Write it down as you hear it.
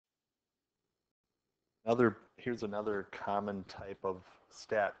Here's another common type of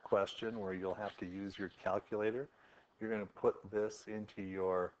stat question where you'll have to use your calculator. You're going to put this into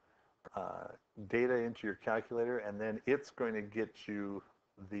your uh, data into your calculator, and then it's going to get you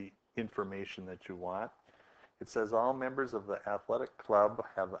the information that you want. It says all members of the athletic club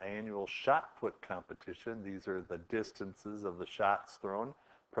have annual shot put competition. These are the distances of the shots thrown.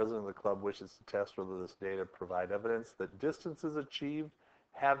 President of the club wishes to test whether this data provide evidence that distances achieved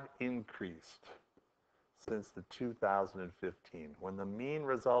have increased since the 2015, when the mean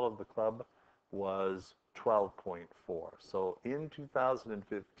result of the club was 12.4. So in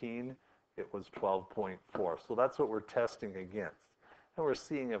 2015, it was 12.4. So that's what we're testing against. And we're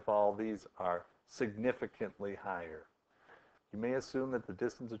seeing if all these are significantly higher. You may assume that the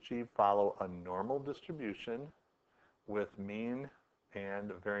distance achieved follow a normal distribution with mean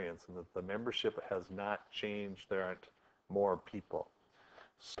and variance, and that the membership has not changed. There aren't more people.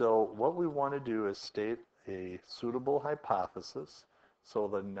 So what we want to do is state a suitable hypothesis. So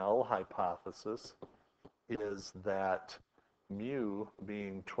the null hypothesis is that mu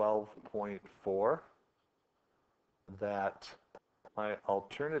being 12.4, that my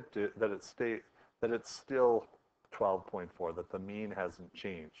alternative, that it's still 12.4, that the mean hasn't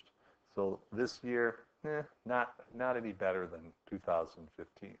changed. So this year, not any better than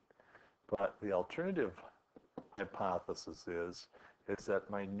 2015. But the alternative hypothesis is that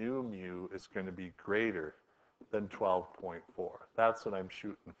my new mu is going to be greater than 12.4. That's what I'm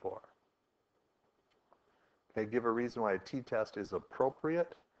shooting for. Okay, give a reason why a t-test is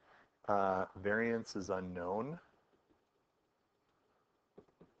appropriate. Variance is unknown.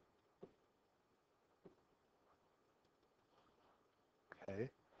 Okay,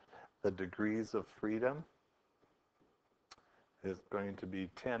 the degrees of freedom is going to be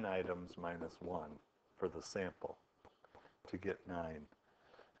 10 items minus 1 for the sample to get 9.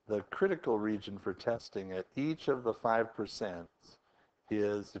 The critical region for testing at each of the 5%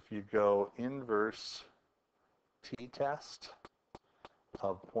 is if you go inverse t-test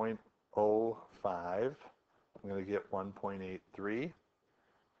of 0.05, I'm going to get 1.83.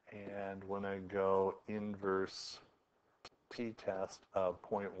 And when I go inverse t-test of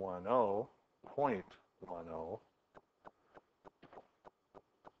 0.10,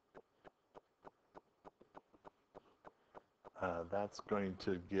 that's going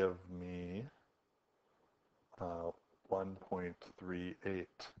to give me 1.38.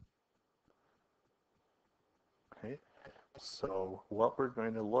 Okay, so what we're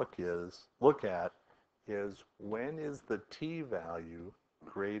going to look at is when is the t value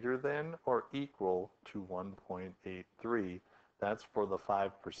greater than or equal to 1.83? That's for the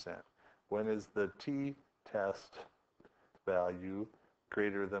 5%. When is the t-test value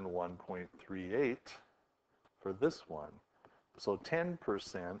greater than 1.38 for this one? So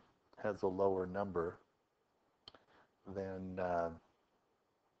 10% has a lower number than the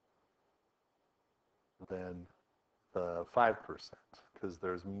 5%, because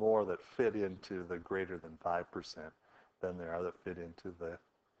there's more that fit into the greater than 5% than there are that fit into the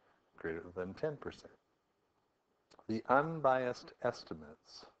greater than 10%. The unbiased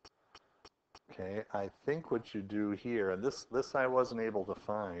estimates. Okay, I think what you do here, and this I wasn't able to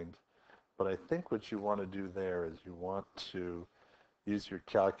find, but I think what you want to do there is you want to use your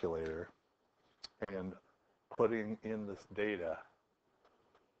calculator and putting in this data,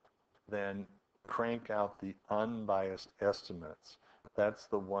 then crank out the unbiased estimates. That's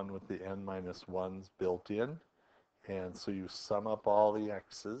the one with the n minus 1s built in. And so you sum up all the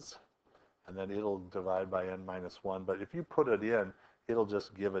x's, and then it'll divide by n minus 1. But if you put it in, it'll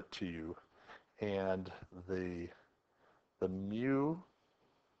just give it to you. And the mu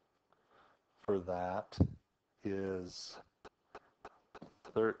for that is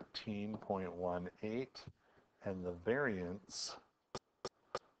 13.18, and the variance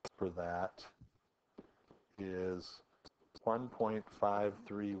for that is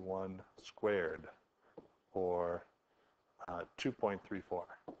 1.531 squared, or 2.34.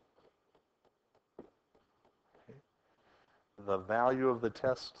 Okay. The value of the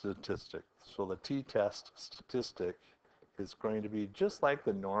test statistic. So the t-test statistic is going to be just like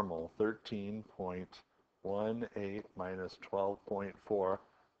the normal, 13.18 minus 12.4.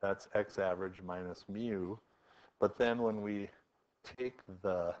 That's x average minus mu. But then when we take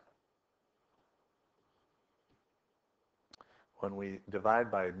when we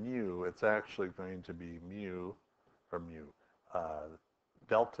divide by mu, it's actually going to be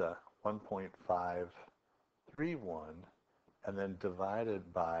delta 1.531, and then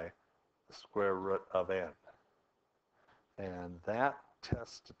divided by the square root of n. And that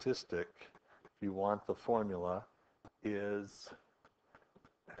test statistic, if you want the formula, is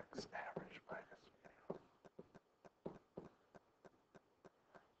x average minus mu.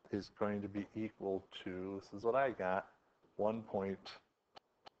 is going to be equal to, this is what I got,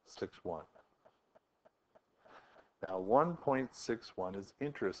 1.61. Now 1.61 is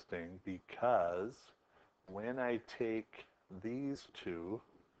interesting because when I take these two,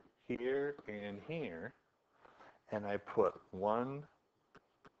 here and here, and I put one,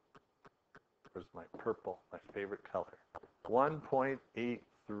 where's my purple, my favorite color,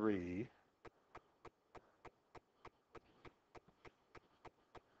 1.83,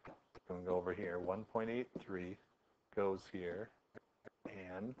 I'm going to go over here, 1.83 goes here,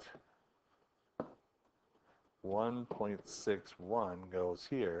 and 1.61 goes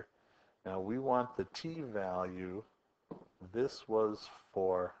here. Now we want the t-value. This was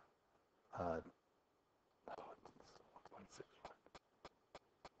for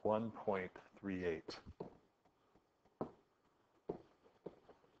 1.38.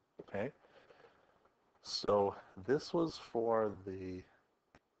 Okay, so this was for the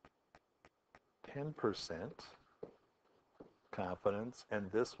 10% confidence, and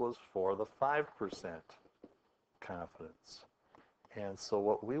this was for the 5% confidence. And so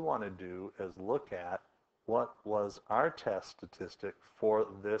what we want to do is look at what was our test statistic for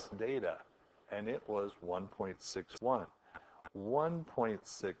this data, and it was 1.61.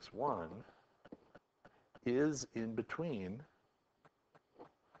 1.61 is in between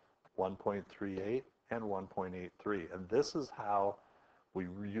 1.38 and 1.83, and this is how we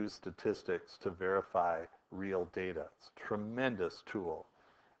use statistics to verify real data. It's a tremendous tool.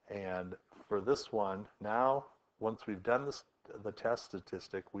 And for this one, now once we've done this, the test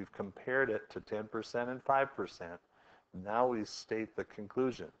statistic, we've compared it to 10% and 5%. Now we state the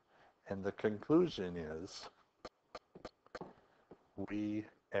conclusion. And the conclusion is we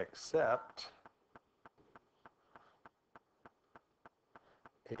accept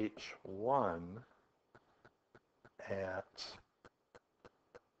H1 at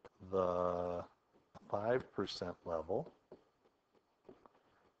the 5% level,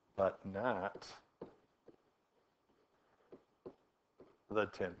 but not the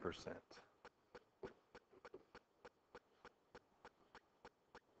 10%.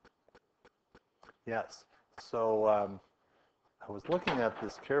 Yes, so I was looking at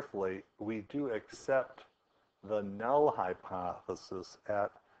this carefully. We do accept the null hypothesis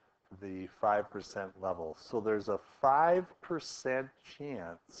at the 5% level. So there's a 5%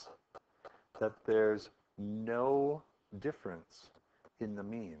 chance that there's no difference in the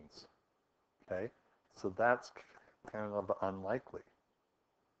means. Okay, so that's kind of unlikely.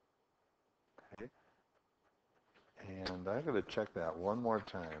 Okay, and I'm going to check that one more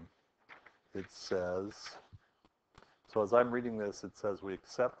time. It says, so as I'm reading this, it says we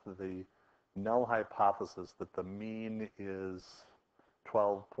accept the null hypothesis that the mean is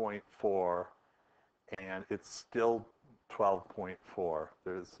 12.4, and it's still 12.4.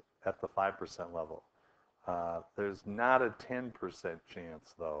 There's at the 5% level. There's not a 10%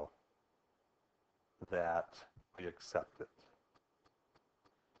 chance, though, that we accept it.